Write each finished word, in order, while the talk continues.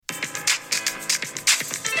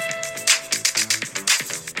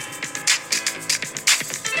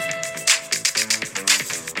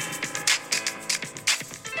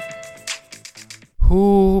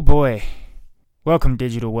Oh boy. Welcome,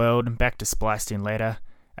 digital world, back to Spliced In Later.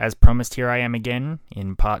 As promised, here I am again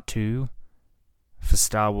in part 2 for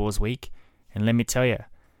Star Wars week. And let me tell you,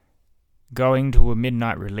 going to a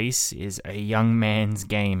midnight release is a young man's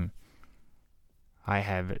game. I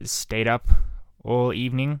have stayed up all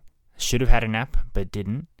evening. Should have had a nap, but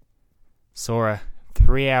didn't. Saw a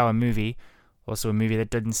 3-hour movie, also a movie that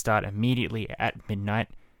didn't start immediately at midnight.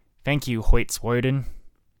 Thank you, Hoyts Woden.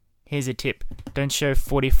 Here's a tip. Don't show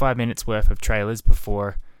 45 minutes worth of trailers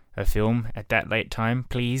before a film at that late time,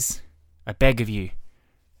 please. I beg of you.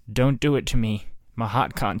 Don't do it to me. My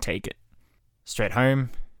heart can't take it. Straight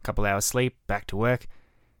home, couple hours sleep, back to work,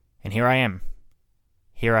 and here I am.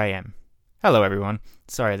 Hello everyone.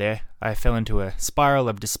 Sorry there. I fell into a spiral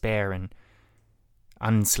of despair and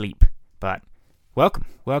unsleep. But welcome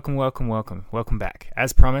back.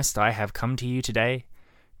 As promised, I have come to you today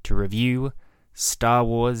to review Star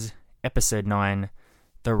Wars Episode 9,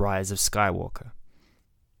 The Rise of Skywalker.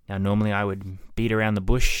 Now, normally I would beat around the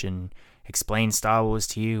bush and explain Star Wars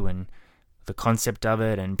to you and the concept of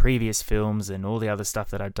it and previous films and all the other stuff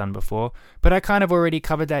that I've done before, but I kind of already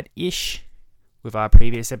covered that ish with our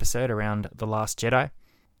previous episode around The Last Jedi.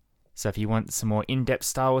 So if you want some more in-depth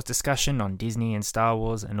Star Wars discussion on Disney and Star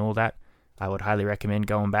Wars and all that, I would highly recommend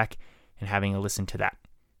going back and having a listen to that.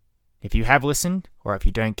 If you have listened, or if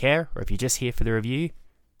you don't care, or if you're just here for the review,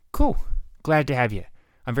 cool. Glad to have you.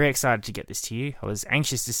 I'm very excited to get this to you. I was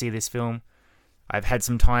anxious to see this film. I've had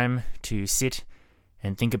some time to sit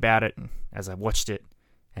and think about it as I watched it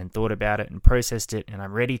and thought about it and processed it, and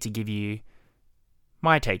I'm ready to give you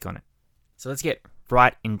my take on it. So let's get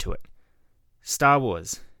right into it. Star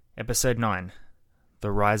Wars, Episode 9,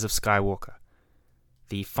 The Rise of Skywalker.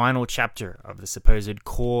 The final chapter of the supposed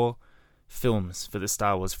core films for the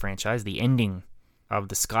Star Wars franchise, the ending of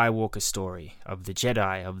the Skywalker story, of the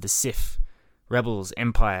Jedi, of the Sith, Rebels,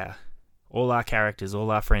 Empire, all our characters, all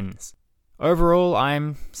our friends. Overall,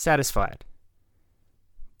 I'm satisfied,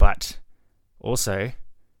 but also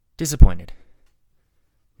disappointed.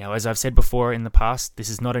 Now, as I've said before in the past, this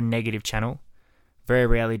is not a negative channel. Very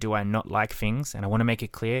rarely do I not like things, and I want to make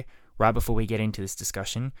it clear right before we get into this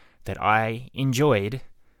discussion that I enjoyed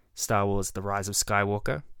Star Wars The Rise of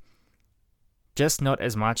Skywalker, just not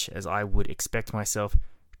as much as I would expect myself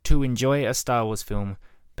to enjoy a Star Wars film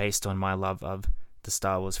based on my love of the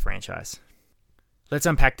Star Wars franchise. Let's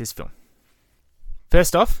unpack this film.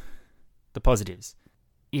 First off, the positives.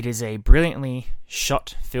 It is a brilliantly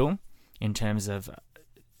shot film in terms of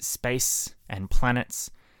space and planets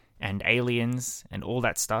and aliens and all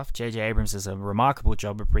that stuff. J.J. Abrams does a remarkable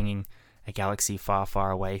job of bringing a galaxy far,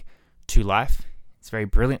 far away to life. It's very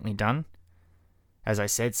brilliantly done. As I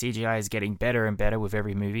said, CGI is getting better and better with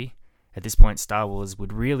every movie. At this point, Star Wars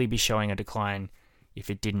would really be showing a decline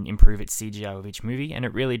if it didn't improve its CGI with each movie, and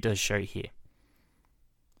it really does show here.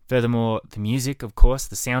 Furthermore, the music, of course,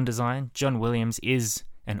 the sound design. John Williams is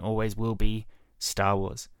and always will be Star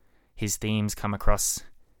Wars. His themes come across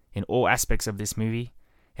in all aspects of this movie,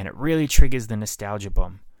 and it really triggers the nostalgia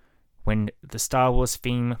bomb. When the Star Wars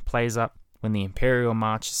theme plays up, when the Imperial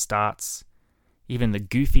March starts, even the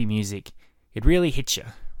goofy music, it really hits you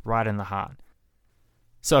right in the heart.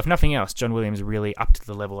 So if nothing else, John Williams really upped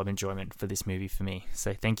the level of enjoyment for this movie for me.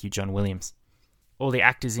 So thank you, John Williams. All the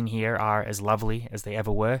actors in here are as lovely as they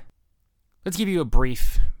ever were. Let's give you a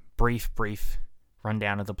brief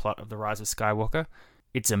rundown of the plot of The Rise of Skywalker.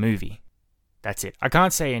 It's a movie. That's it. I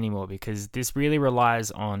can't say any more because this really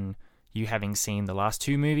relies on you having seen the last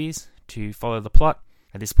 2 movies to follow the plot.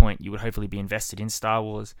 At this point, you would hopefully be invested in Star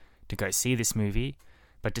Wars to go see this movie.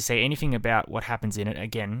 But to say anything about what happens in it,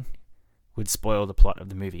 again, would spoil the plot of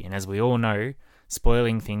the movie. And as we all know,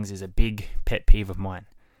 spoiling things is a big pet peeve of mine.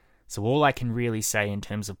 So all I can really say in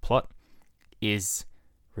terms of plot is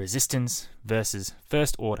Resistance versus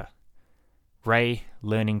First Order. Rey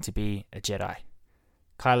learning to be a Jedi.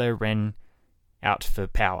 Kylo Ren out for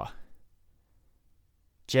power.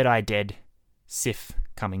 Jedi dead. Sith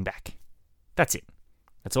coming back. That's it.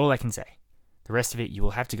 That's all I can say. The rest of it you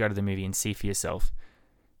will have to go to the movie and see for yourself.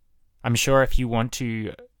 I'm sure if you want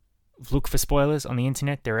to look for spoilers on the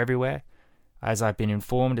internet, they're everywhere. As I've been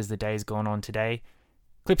informed as the day's gone on today,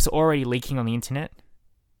 clips are already leaking on the internet.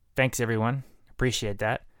 Thanks everyone. Appreciate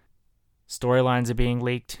that. Storylines are being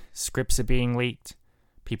leaked. Scripts are being leaked.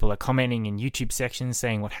 People are commenting in YouTube sections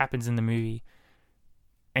saying what happens in the movie.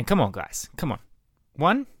 And come on guys, come on.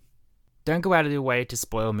 1, don't go out of your way to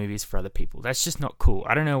spoil movies for other people. That's just not cool.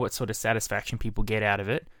 I don't know what sort of satisfaction people get out of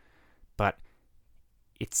it, but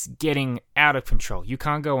it's getting out of control. You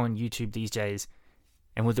can't go on YouTube these days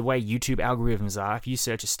And with the way YouTube algorithms are, if you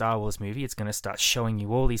search a Star Wars movie, it's going to start showing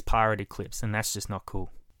you all these pirated clips, and that's just not cool.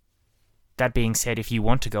 That being said, if you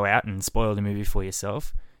want to go out and spoil the movie for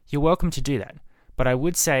yourself, you're welcome to do that. But I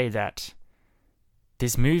would say that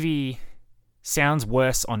this movie sounds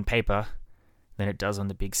worse on paper than it does on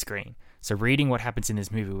the big screen. So reading what happens in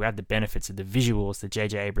this movie without the benefits of the visuals that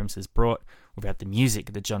J.J. Abrams has brought, without the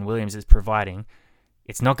music that John Williams is providing,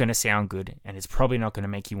 it's not going to sound good, and it's probably not going to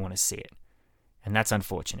make you want to see it. And that's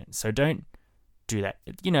unfortunate. So don't do that.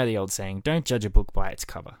 You know the old saying, don't judge a book by its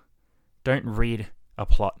cover. Don't read a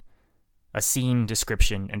plot, a scene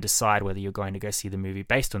description, and decide whether you're going to go see the movie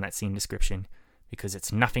based on that scene description, because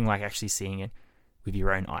it's nothing like actually seeing it with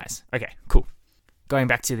your own eyes. Okay, cool. Going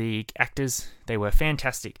back to the actors, they were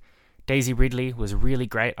fantastic. Daisy Ridley was really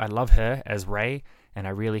great. I love her as Rey, and I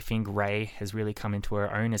really think Rey has really come into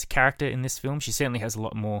her own as a character in this film. She certainly has a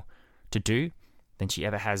lot more to do than she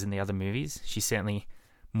ever has in the other movies. She's certainly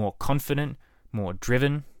more confident, more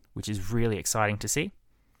driven, which is really exciting to see.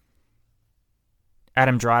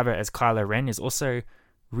 Adam Driver as Kylo Ren is also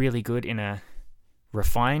really good in a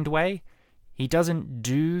refined way. He doesn't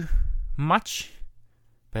do much,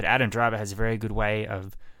 but Adam Driver has a very good way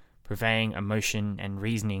of purveying emotion and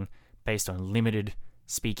reasoning based on limited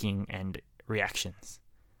speaking and reactions.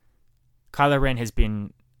 Kylo Ren has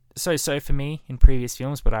been so-so for me in previous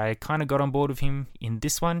films, but I kind of got on board with him in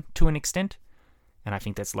this one to an extent, and I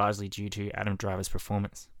think that's largely due to Adam Driver's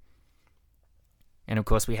performance. And of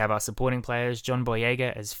course we have our supporting players, John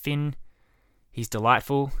Boyega as Finn. He's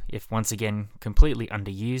delightful, if once again completely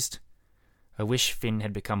underused. I wish Finn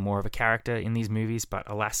had become more of a character in these movies, but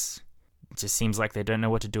alas, it just seems like they don't know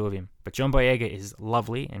what to do with him. But John Boyega is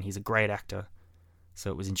lovely, and he's a great actor,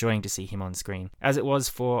 so it was enjoying to see him on screen. As it was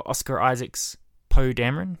for Oscar Isaac's Poe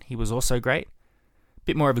Dameron, he was also great.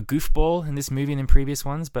 Bit more of a goofball in this movie than previous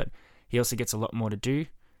ones, but he also gets a lot more to do,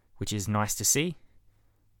 which is nice to see.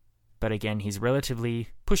 But again, he's relatively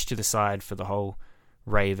pushed to the side for the whole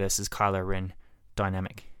Rey versus Kylo Ren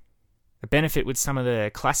dynamic. A benefit with some of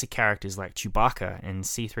the classic characters like Chewbacca and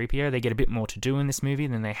C-3PO, they get a bit more to do in this movie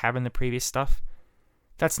than they have in the previous stuff.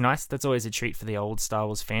 That's nice. That's always a treat for the old Star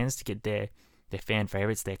Wars fans to get their fan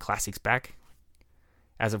favorites, their classics back.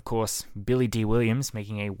 As of course, Billy D. Williams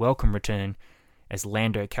making a welcome return as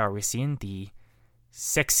Lando Calrissian, the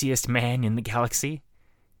sexiest man in the galaxy.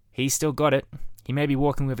 He's still got it. He may be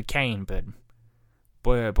walking with a cane, but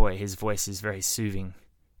boy oh boy, his voice is very soothing.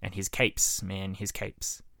 And his capes, man, his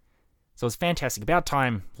capes. So it was fantastic. About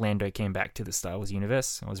time Lando came back to the Star Wars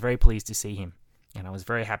universe. I was very pleased to see him, and I was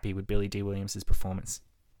very happy with Billy D. Williams' performance.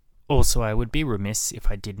 Also, I would be remiss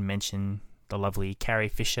if I didn't mention the lovely Carrie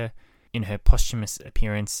Fisher in her posthumous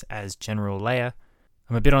appearance as General Leia.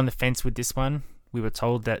 I'm a bit on the fence with this one. We were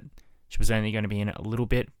told that she was only going to be in it a little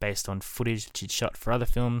bit based on footage that she'd shot for other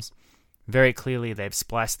films. Very clearly, they've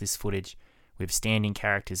spliced this footage with standing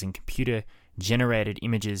characters and computer-generated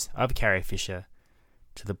images of Carrie Fisher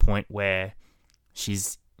to the point where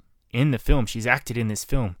she's in the film, she's acted in this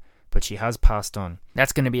film, but she has passed on.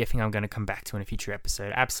 That's going to be a thing I'm going to come back to in a future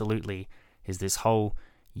episode. Absolutely, is this whole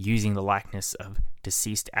using the likeness of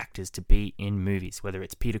deceased actors to be in movies, whether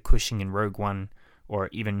it's Peter Cushing in Rogue One or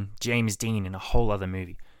even James Dean in a whole other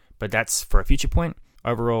movie. But that's for a future point.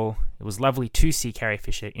 Overall, it was lovely to see Carrie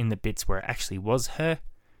Fisher in the bits where it actually was her,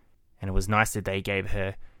 and it was nice that they gave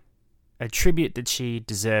her a tribute that she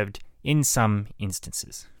deserved in some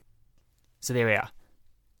instances. So there we are.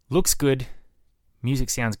 Looks good, music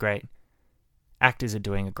sounds great, actors are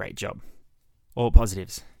doing a great job. All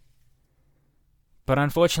positives. But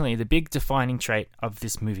unfortunately, the big defining trait of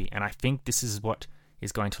this movie, and I think this is what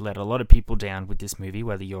is going to let a lot of people down with this movie,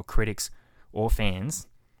 whether you're critics or fans,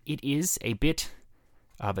 it is a bit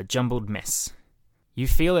of a jumbled mess. You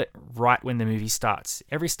feel it right when the movie starts.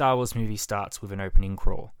 Every Star Wars movie starts with an opening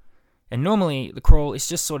crawl. And normally, the crawl is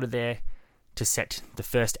just sort of there to set the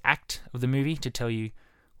first act of the movie, to tell you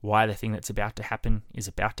why the thing that's about to happen is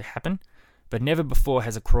about to happen. But never before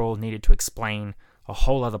has a crawl needed to explain a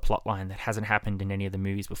whole other plotline that hasn't happened in any of the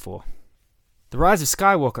movies before. The Rise of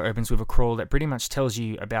Skywalker opens with a crawl that pretty much tells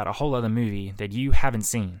you about a whole other movie that you haven't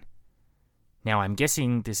seen. Now, I'm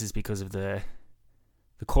guessing this is because of the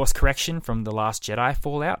course correction from The Last Jedi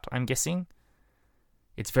fallout, I'm guessing.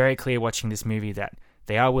 It's very clear watching this movie that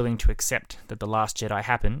they are willing to accept that The Last Jedi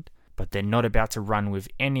happened, but they're not about to run with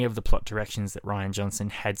any of the plot directions that Rian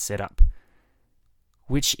Johnson had set up.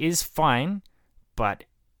 Which is fine, but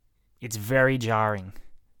it's very jarring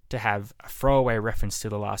to have a throwaway reference to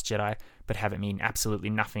The Last Jedi, but have it mean absolutely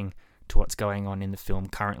nothing to what's going on in the film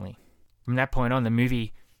currently. From that point on, the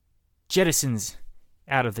movie jettisons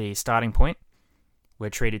out of the starting point we're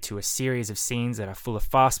treated to a series of scenes that are full of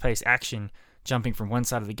fast-paced action, jumping from one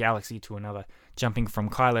side of the galaxy to another, jumping from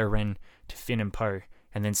Kylo Ren to Finn and Poe,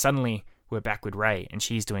 and then suddenly we're back with Rey, and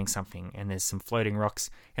she's doing something, and there's some floating rocks,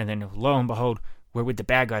 and then lo and behold, we're with the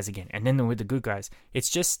bad guys again, and then we're with the good guys.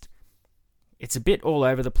 It's a bit all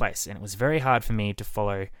over the place, and it was very hard for me to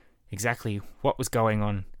follow exactly what was going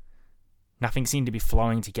on. Nothing seemed to be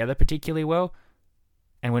flowing together particularly well,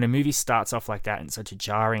 and when a movie starts off like that in such a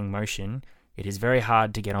jarring motion, it is very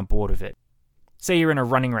hard to get on board with it. Say you're in a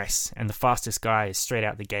running race, and the fastest guy is straight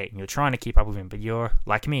out the gate, and you're trying to keep up with him, but you're,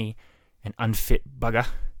 like me, an unfit bugger,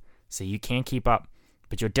 so you can't keep up,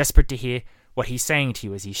 but you're desperate to hear what he's saying to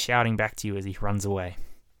you as he's shouting back to you as he runs away.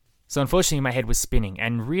 So unfortunately my head was spinning,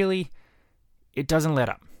 and really, it doesn't let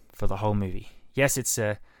up for the whole movie. Yes, it's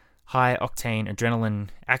a high-octane, adrenaline,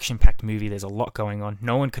 action-packed movie. There's a lot going on.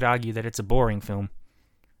 No one could argue that it's a boring film.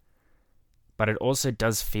 But it also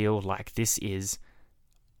does feel like this is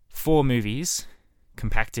 4 movies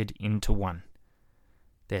compacted into one.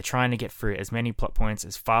 They're trying to get through as many plot points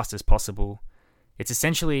as fast as possible. It's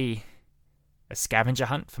essentially a scavenger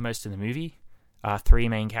hunt for most of the movie. Our 3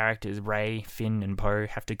 main characters, Rey, Finn, and Poe,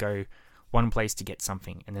 have to go one place to get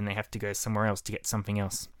something, and then they have to go somewhere else to get something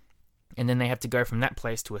else. And then they have to go from that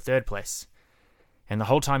place to a third place. And the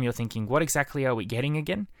whole time you're thinking, what exactly are we getting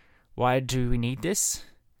again? Why do we need this?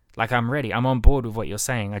 Like, I'm ready. I'm on board with what you're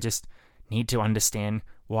saying. I just need to understand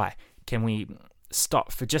why. Can we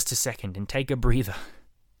stop for just a second and take a breather?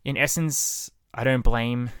 In essence, I don't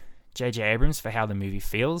blame J.J. Abrams for how the movie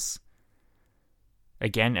feels.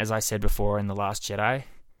 Again, as I said before in The Last Jedi,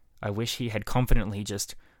 I wish he had confidently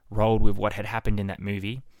just rolled with what had happened in that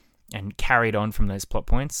movie and carried on from those plot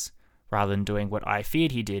points, rather than doing what I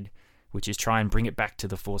feared he did, which is try and bring it back to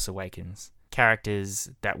The Force Awakens. Characters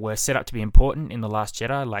that were set up to be important in The Last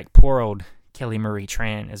Jedi, like poor old Kelly Marie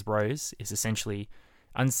Tran as Rose, is essentially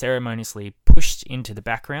unceremoniously pushed into the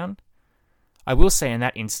background. I will say in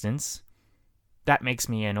that instance, that makes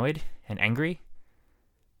me annoyed and angry.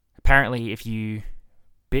 Apparently, if you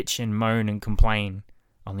bitch and moan and complain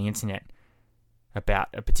on the internet about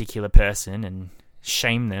a particular person and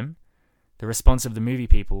shame them, the response of the movie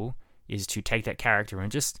people is to take that character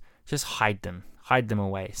and just hide them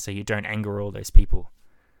away so you don't anger all those people.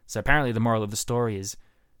 So apparently the moral of the story is,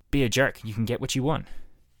 be a jerk, you can get what you want.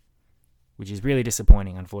 Which is really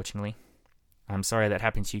disappointing, unfortunately. I'm sorry that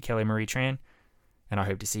happened to you, Kelly Marie Tran, and I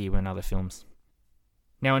hope to see you in other films.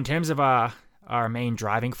 Now, in terms of our main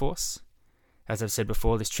driving force, as I've said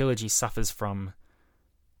before, this trilogy suffers from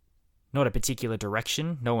not a particular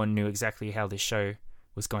direction. No one knew exactly how this show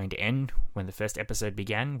was going to end when the first episode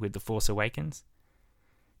began with The Force Awakens.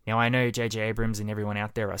 Now, I know J.J. Abrams and everyone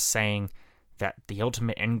out there are saying that the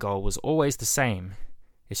ultimate end goal was always the same.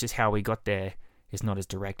 It's just how we got there is not as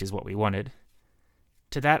direct as what we wanted.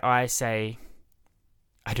 To that I say,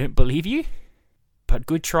 I don't believe you, but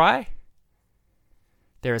good try.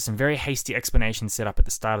 There are some very hasty explanations set up at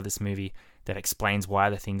the start of this movie that explains why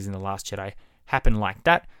the things in The Last Jedi happen like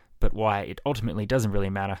that, but why it ultimately doesn't really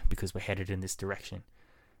matter because we're headed in this direction.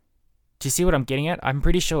 Do you see what I'm getting at? I'm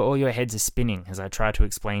pretty sure all your heads are spinning as I try to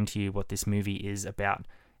explain to you what this movie is about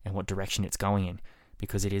and what direction it's going in,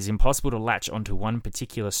 because it is impossible to latch onto one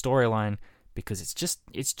particular storyline because it's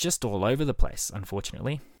just all over the place,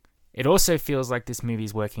 unfortunately. It also feels like this movie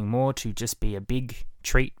is working more to just be a big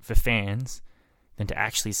treat for fans than to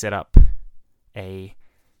actually set up a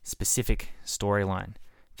specific storyline.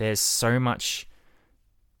 There's so much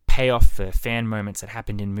payoff for fan moments that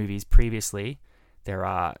happened in movies previously. There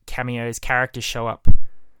are cameos, characters show up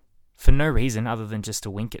for no reason other than just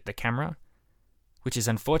to wink at the camera, which is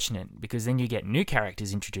unfortunate because then you get new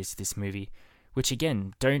characters introduced to this movie, which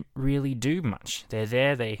again, don't really do much. They're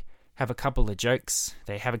there, they have a couple of jokes,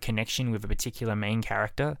 they have a connection with a particular main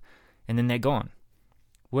character, and then they're gone.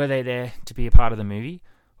 Were they there to be a part of the movie,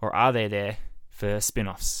 or are they there for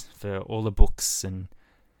spin-offs, for all the books and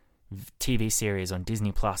TV series on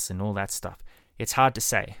Disney Plus and all that stuff? It's hard to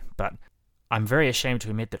say, but I'm very ashamed to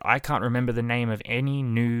admit that I can't remember the name of any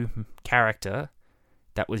new character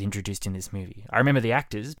that was introduced in this movie. I remember the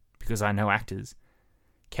actors, because I know actors.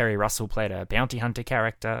 Kerry Russell played a bounty hunter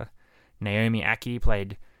character. Naomi Ackie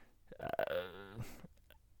played, a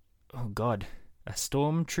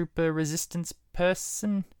stormtrooper resistance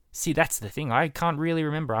person? See, that's the thing. I can't really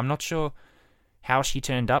remember. I'm not sure how she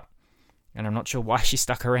turned up, and I'm not sure why she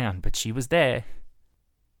stuck around, but she was there.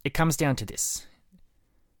 It comes down to this.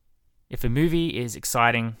 If a movie is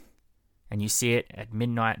exciting and you see it at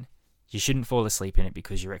midnight, you shouldn't fall asleep in it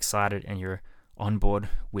because you're excited and you're on board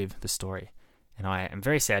with the story. And I am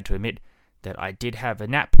very sad to admit that I did have a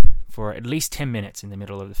nap for at least 10 minutes in the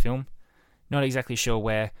middle of the film. Not exactly sure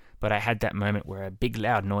where, but I had that moment where a big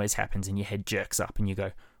loud noise happens and your head jerks up and you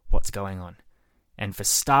go, what's going on? And for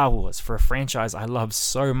Star Wars, for a franchise I love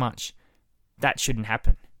so much, that shouldn't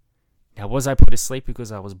happen. Now, was I put to sleep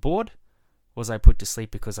because I was bored? Was I put to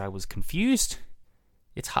sleep because I was confused?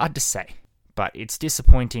 It's hard to say, but it's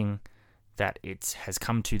disappointing that it has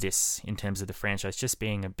come to this in terms of the franchise just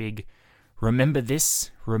being a big remember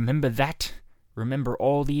this, remember that, remember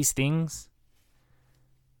all these things.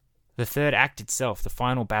 The third act itself, the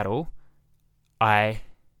final battle, I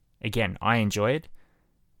enjoyed,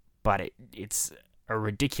 but it's a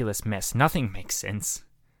ridiculous mess. Nothing makes sense.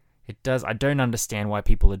 I don't understand why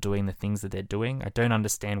people are doing the things that they're doing. I don't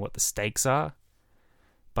understand what the stakes are.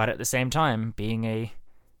 But at the same time, being a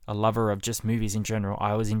lover of just movies in general,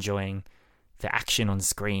 I was enjoying the action on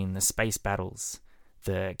screen, the space battles,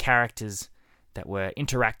 the characters that were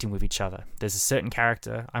interacting with each other. There's a certain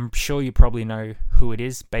character, I'm sure you probably know who it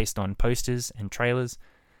is based on posters and trailers,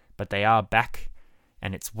 but they are back,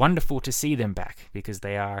 and it's wonderful to see them back because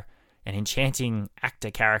they are an enchanting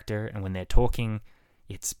actor character, and when they're talking,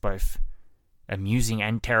 it's both amusing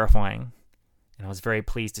and terrifying. And I was very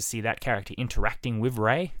pleased to see that character interacting with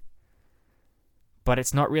Rey. But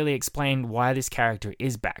it's not really explained why this character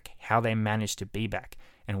is back, how they managed to be back,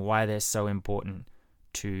 and why they're so important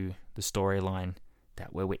to the storyline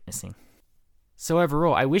that we're witnessing. So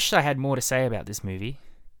overall, I wish I had more to say about this movie.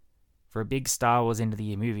 For a big Star Wars end of the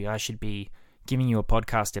year movie, I should be giving you a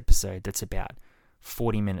podcast episode that's about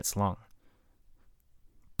 40 minutes long.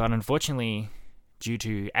 But unfortunately, due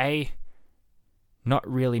to A, not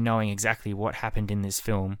really knowing exactly what happened in this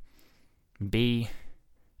film, B,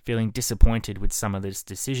 feeling disappointed with some of the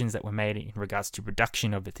decisions that were made in regards to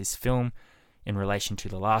production of this film in relation to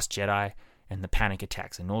The Last Jedi and the panic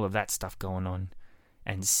attacks and all of that stuff going on,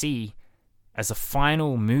 and C, as a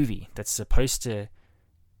final movie that's supposed to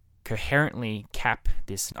coherently cap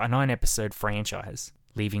this 9-episode franchise,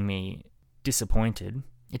 leaving me disappointed,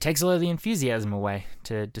 it takes a lot of the enthusiasm away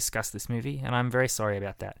to discuss this movie, and I'm very sorry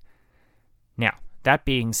about that. Now, that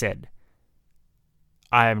being said,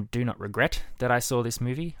 I do not regret that I saw this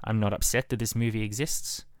movie. I'm not upset that this movie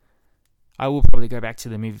exists. I will probably go back to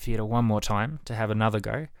the movie theater one more time to have another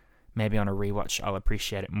go. Maybe on a rewatch I'll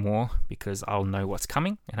appreciate it more because I'll know what's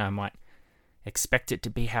coming and I might expect it to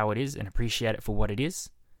be how it is and appreciate it for what it is.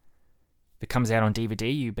 If it comes out on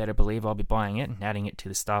DVD, you better believe I'll be buying it and adding it to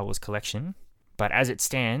the Star Wars collection. But as it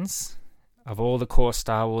stands, of all the core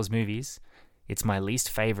Star Wars movies, it's my least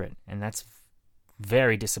favorite, and that's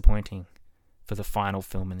very disappointing for the final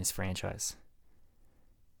film in this franchise.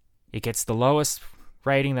 It gets the lowest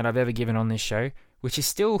rating that I've ever given on this show, which is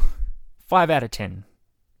still 5 out of 10,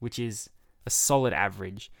 which is a solid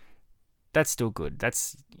average. That's still good.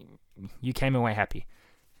 You came away happy.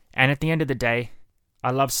 And at the end of the day, I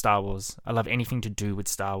love Star Wars. I love anything to do with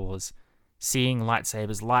Star Wars. Seeing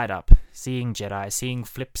lightsabers light up, seeing Jedi, seeing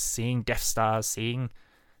flips, seeing Death Stars, seeing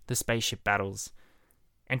the spaceship battles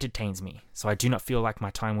entertains me. So I do not feel like my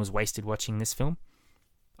time was wasted watching this film.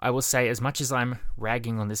 I will say, as much as I'm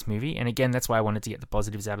ragging on this movie, and again, that's why I wanted to get the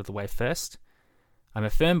positives out of the way first, I'm a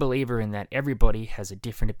firm believer in that everybody has a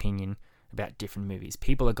different opinion about different movies.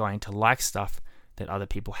 People are going to like stuff that other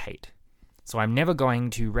people hate. So I'm never going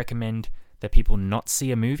to recommend that people not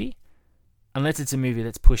see a movie, unless it's a movie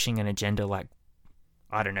that's pushing an agenda like,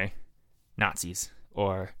 I don't know, Nazis,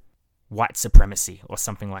 or white supremacy, or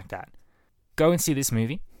something like that. Go and see this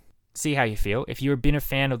movie. See how you feel. If you've been a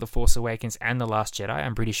fan of The Force Awakens and The Last Jedi,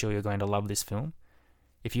 I'm pretty sure you're going to love this film.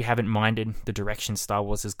 If you haven't minded the direction Star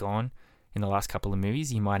Wars has gone in the last couple of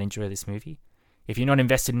movies, you might enjoy this movie. If you're not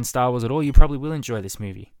invested in Star Wars at all, you probably will enjoy this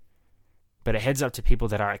movie. But a heads up to people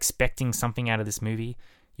that are expecting something out of this movie,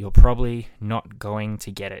 you're probably not going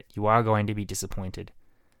to get it. You are going to be disappointed.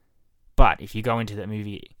 But if you go into that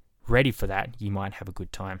movie ready for that, you might have a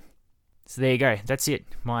good time. So there you go. That's it.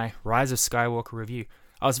 My Rise of Skywalker review.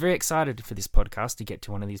 I was very excited for this podcast to get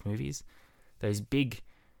to one of these movies. Those big,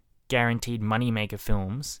 guaranteed moneymaker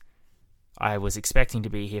films. I was expecting to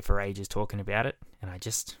be here for ages talking about it, and I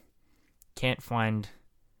just can't find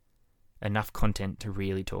enough content to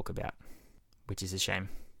really talk about, which is a shame.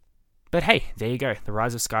 But hey, there you go. The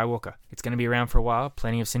Rise of Skywalker. It's going to be around for a while.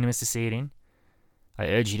 Plenty of cinemas to see it in. I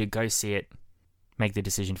urge you to go see it. Make the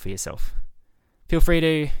decision for yourself. Feel free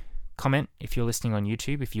to comment if you're listening on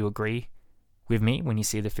YouTube, if you agree with me when you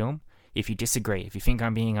see the film. If you disagree, if you think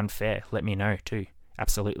I'm being unfair, let me know too.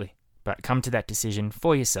 Absolutely. But come to that decision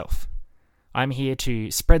for yourself. I'm here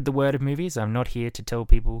to spread the word of movies. I'm not here to tell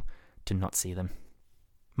people to not see them.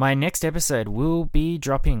 My next episode will be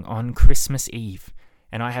dropping on Christmas Eve,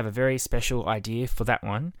 and I have a very special idea for that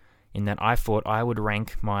one. in that I thought I would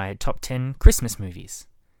rank my top 10 Christmas movies.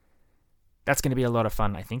 That's going to be a lot of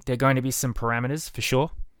fun, I think. There are going to be some parameters, for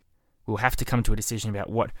sure. We'll have to come to a decision about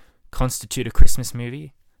what constitute a Christmas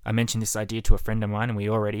movie. I mentioned this idea to a friend of mine, and we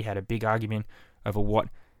already had a big argument over what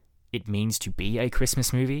it means to be a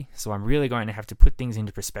Christmas movie, so I'm really going to have to put things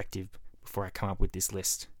into perspective before I come up with this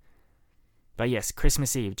list. But yes,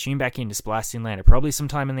 Christmas Eve, tune back in to Spliced In Later, probably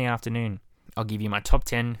sometime in the afternoon. I'll give you my top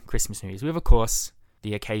 10 Christmas movies, with, of course,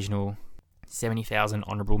 the occasional 70,000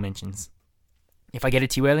 honourable mentions. If I get it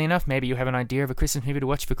to you early enough, maybe you'll have an idea of a Christmas movie to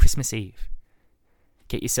watch for Christmas Eve.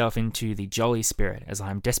 Get yourself into the jolly spirit, as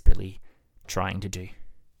I'm desperately trying to do.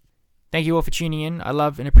 Thank you all for tuning in. I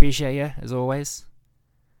love and appreciate you, as always.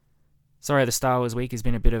 Sorry the Star Wars week has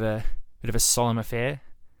been a bit of a solemn affair.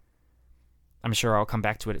 I'm sure I'll come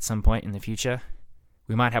back to it at some point in the future.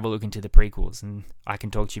 We might have a look into the prequels, and I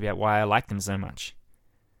can talk to you about why I like them so much.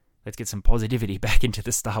 Let's get some positivity back into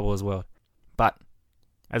the Star Wars world. But,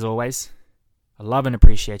 as always, I love and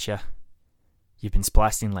appreciate you. You've been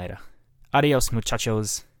Spliced In Later. Adios,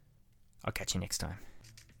 muchachos. I'll catch you next time.